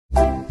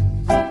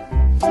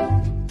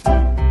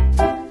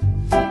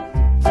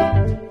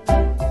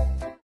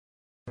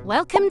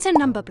Welcome to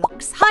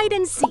Numberblocks Hide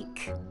and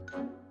Seek.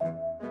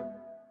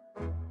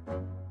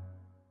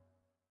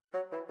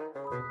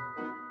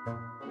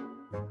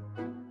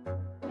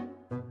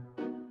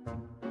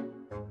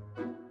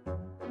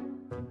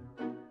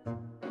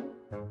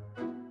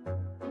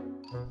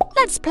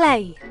 Let's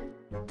play.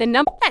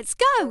 Let's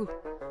go.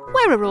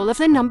 Where are all of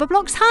the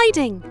Numberblocks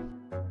hiding?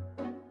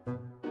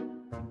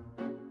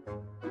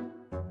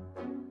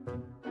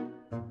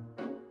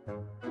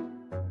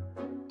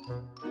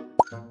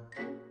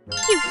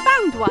 You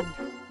found one.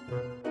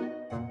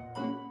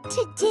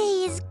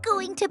 Today is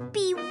going to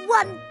be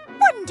one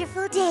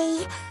wonderful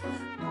day.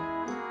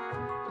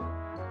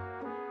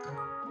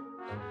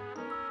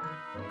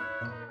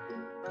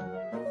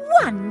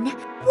 One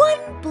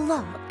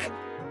block.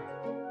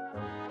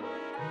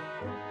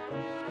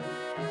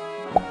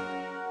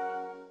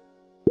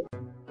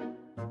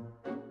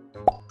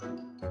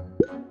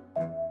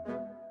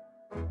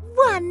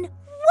 One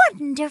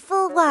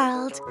wonderful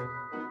world.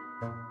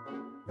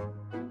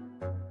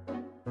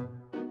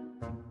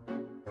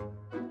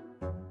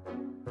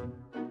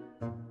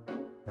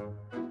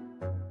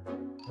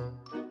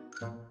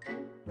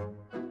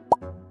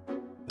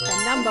 The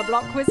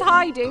Numberblock was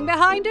hiding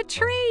behind a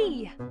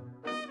tree.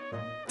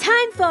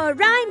 Time for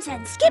rhymes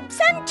and skips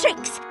and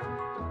tricks.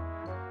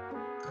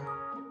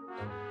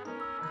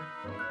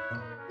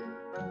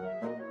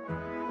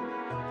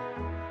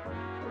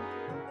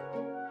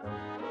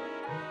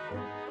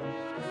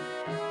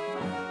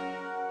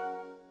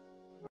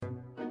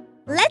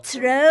 Let's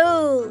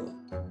roll.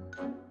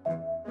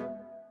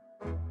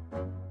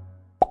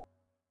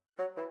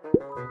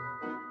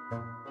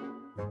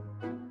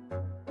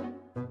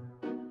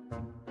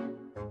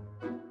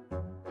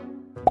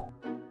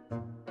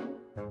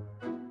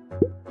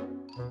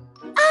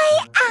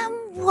 I am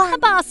one. A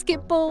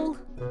basketball.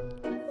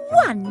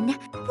 One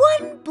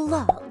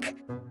block.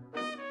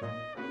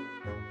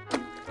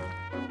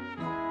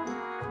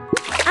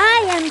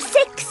 I am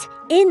 6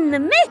 in the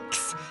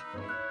mix.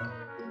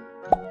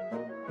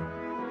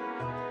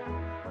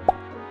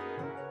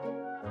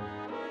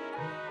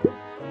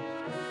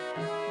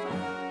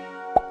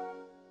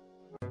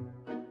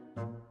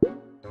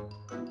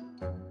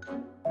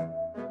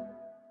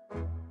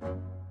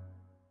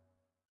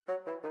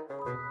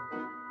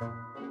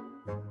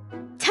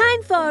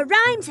 Time for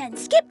rhymes and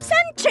skips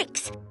and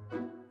tricks.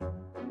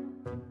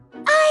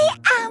 I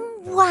am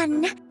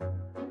one.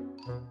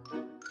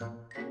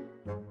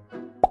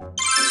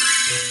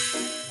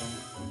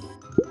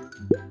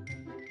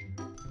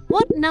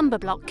 What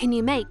Numberblock can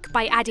you make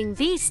by adding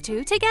these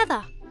two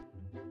together?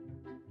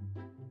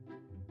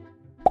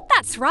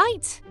 That's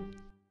right.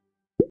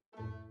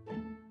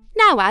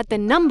 Now add the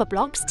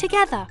Numberblocks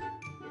together.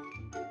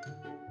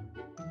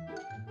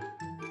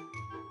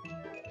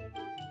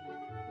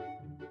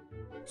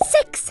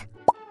 Six.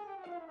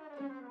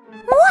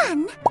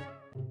 1.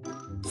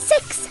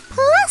 6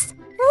 plus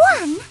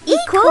 1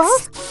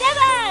 equals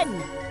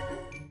 7.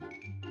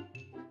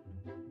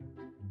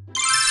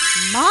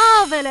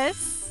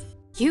 Marvellous!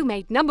 You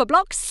made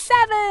Numberblock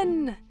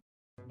 7!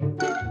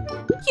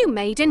 You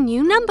made a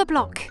new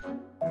Numberblock.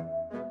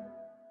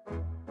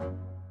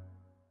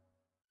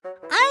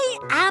 I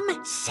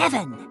am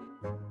 7.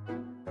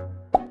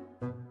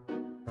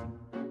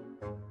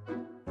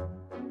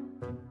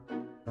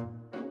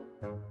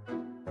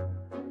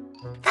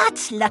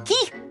 That's lucky.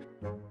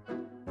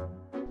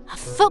 A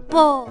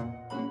football.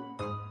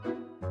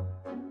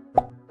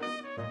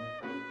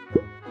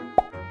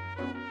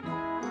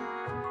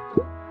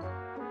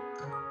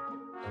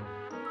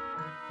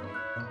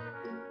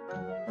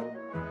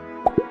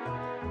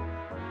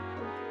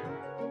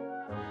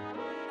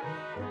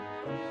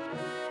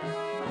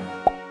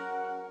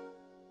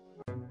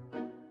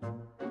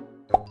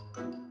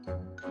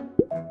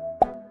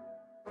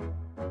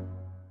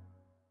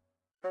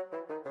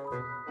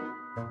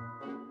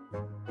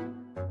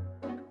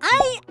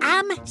 I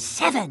am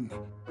 7.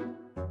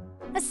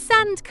 A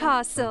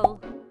sandcastle.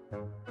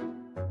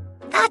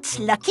 That's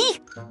lucky.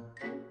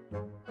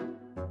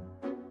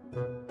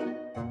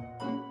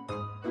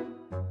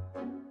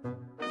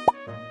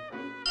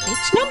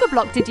 Which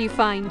Numberblock did you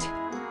find?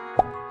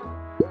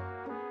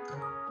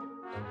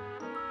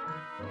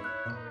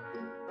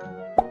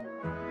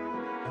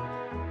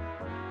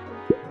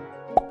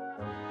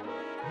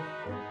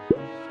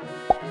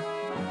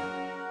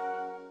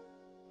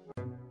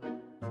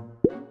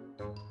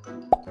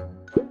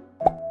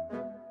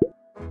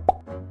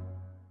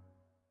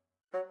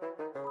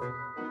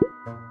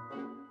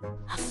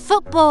 A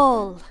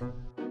football.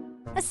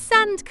 A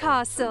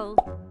sandcastle.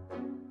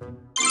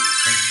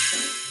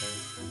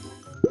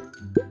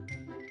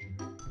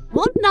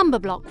 What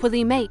Numberblock will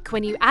you make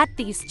when you add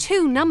these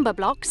two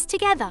Numberblocks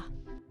together?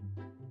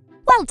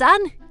 Well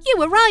done, you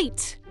were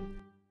right.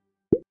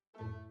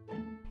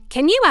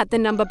 Can you add the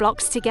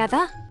Numberblocks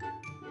together?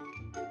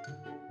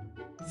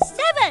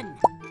 7.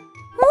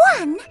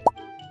 1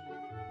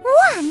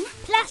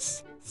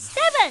 plus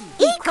 7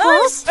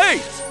 equals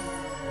 8.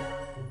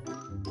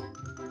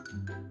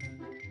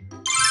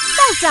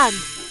 Well done.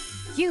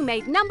 You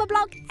made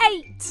Numberblock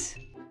 8.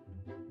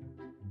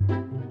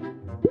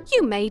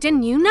 You made a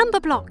new number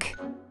block.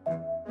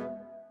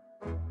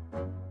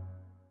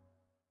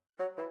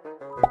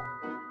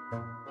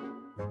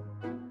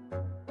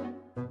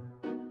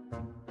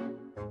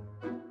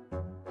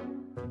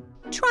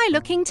 Try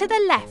looking to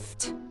the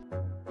left.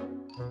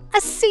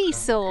 A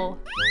seesaw.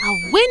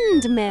 A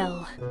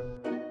windmill.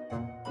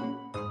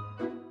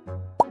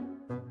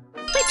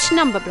 Which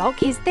number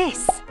block is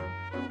this?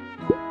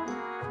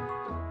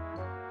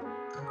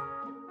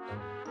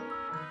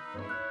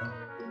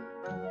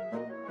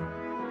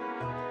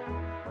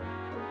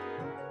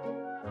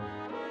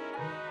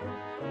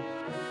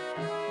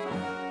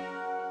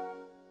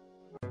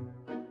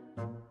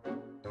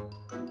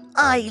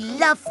 I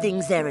love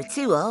things there are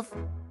two of.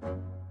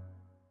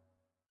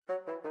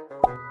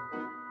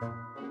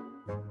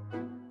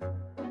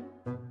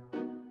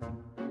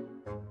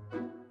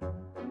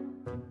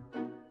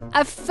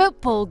 A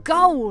football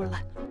goal.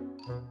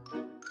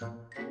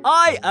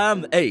 I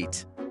am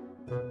 8.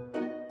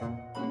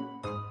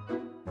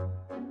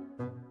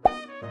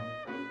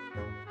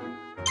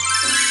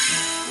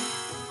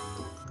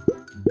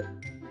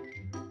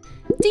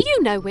 Do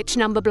you know which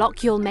number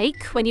block you'll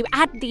make when you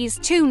add these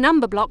two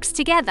number blocks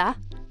together?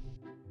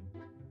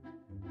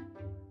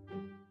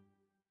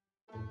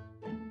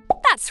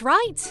 That's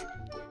right.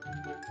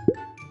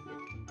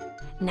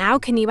 Now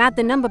can you add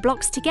the number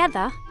blocks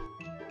together?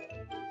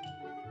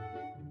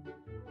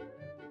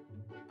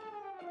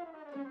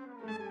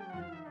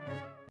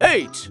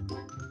 Eight.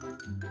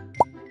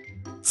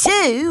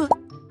 2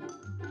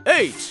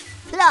 8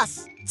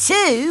 plus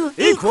 2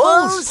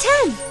 Equals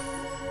 10.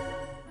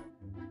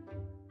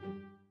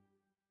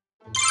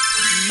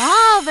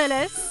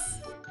 Marvellous!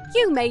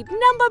 You made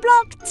number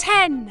block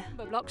 10.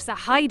 Number blocks are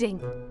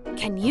hiding.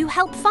 Can you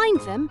help find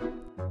them?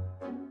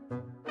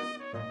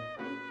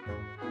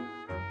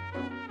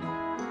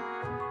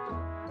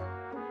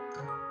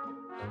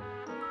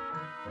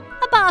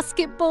 A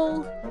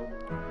basketball.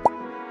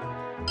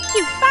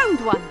 You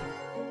found one.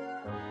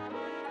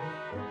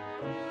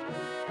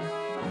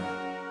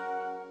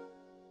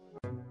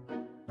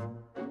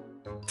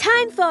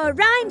 Time for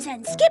rhymes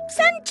and skips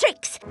and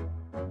tricks.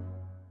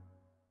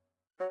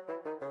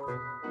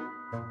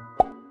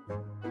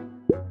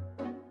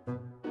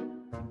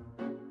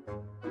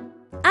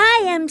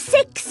 I am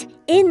 6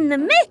 in the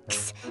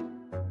mix.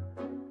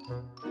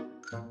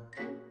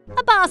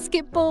 A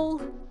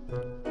basketball.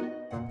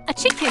 A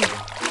chicken.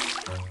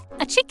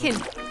 A chicken.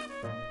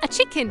 A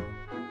chicken.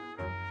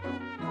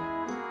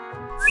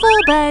 4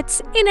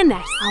 birds in a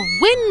nest. A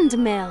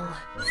windmill.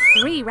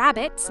 3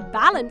 rabbits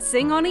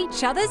balancing on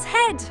each other's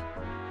head.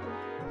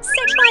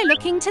 So try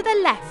looking to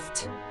the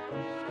left.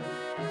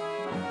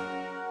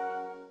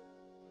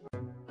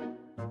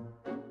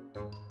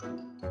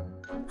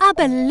 A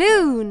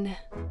balloon.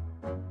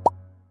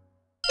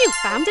 You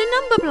found a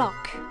number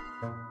block.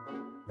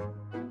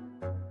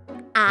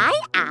 I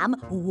am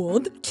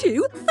 1,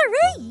 2,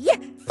 3.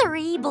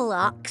 3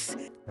 blocks.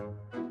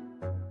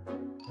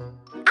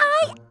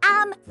 I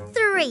am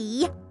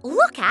 3.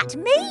 Look at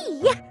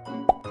me.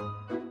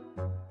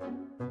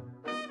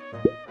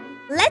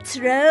 Let's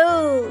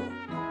roll.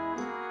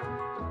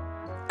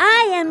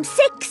 I am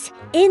 6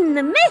 in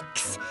the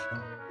mix.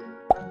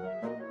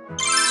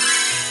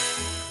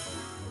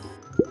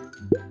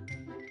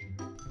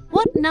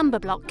 What number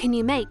block can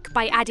you make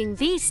by adding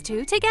these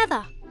two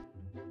together?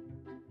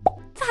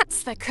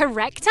 That's the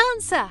correct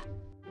answer.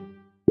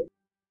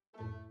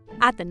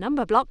 Add the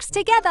number blocks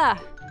together.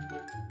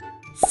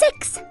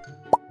 6.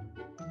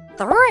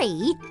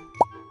 3.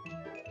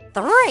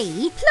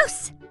 3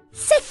 plus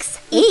 6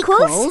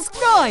 equals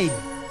 9.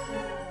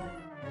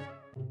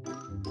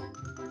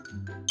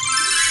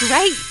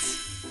 Great!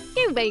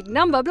 You made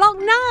number block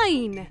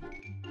 9.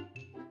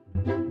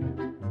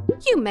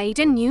 You made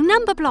a new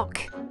number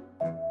block.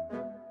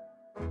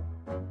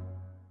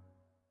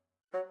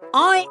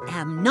 I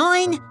am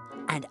 9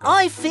 and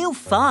I feel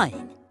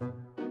fine.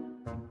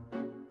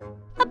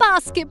 A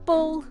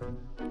basketball.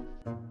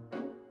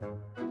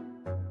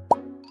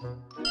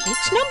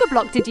 Which number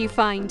block did you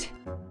find?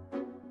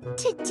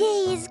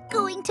 Today is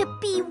going to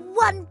be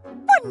one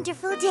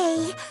wonderful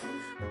day.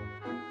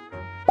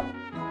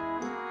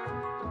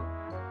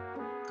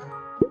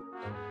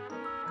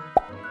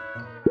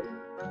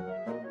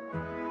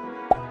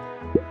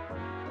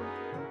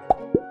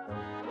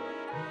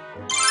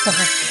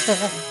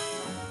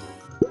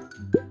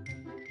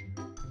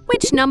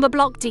 Which number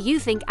block do you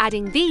think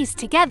adding these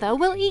together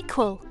will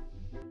equal?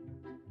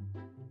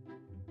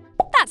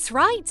 That's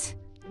right.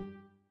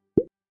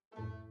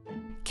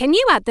 Can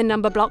you add the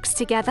number blocks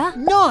together?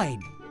 9.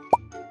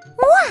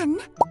 1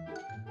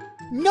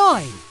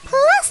 9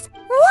 plus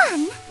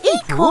 1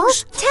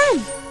 equals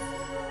 10.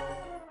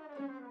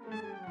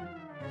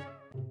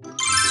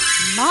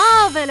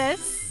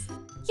 Marvellous!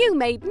 You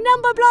made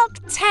number block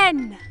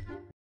 10.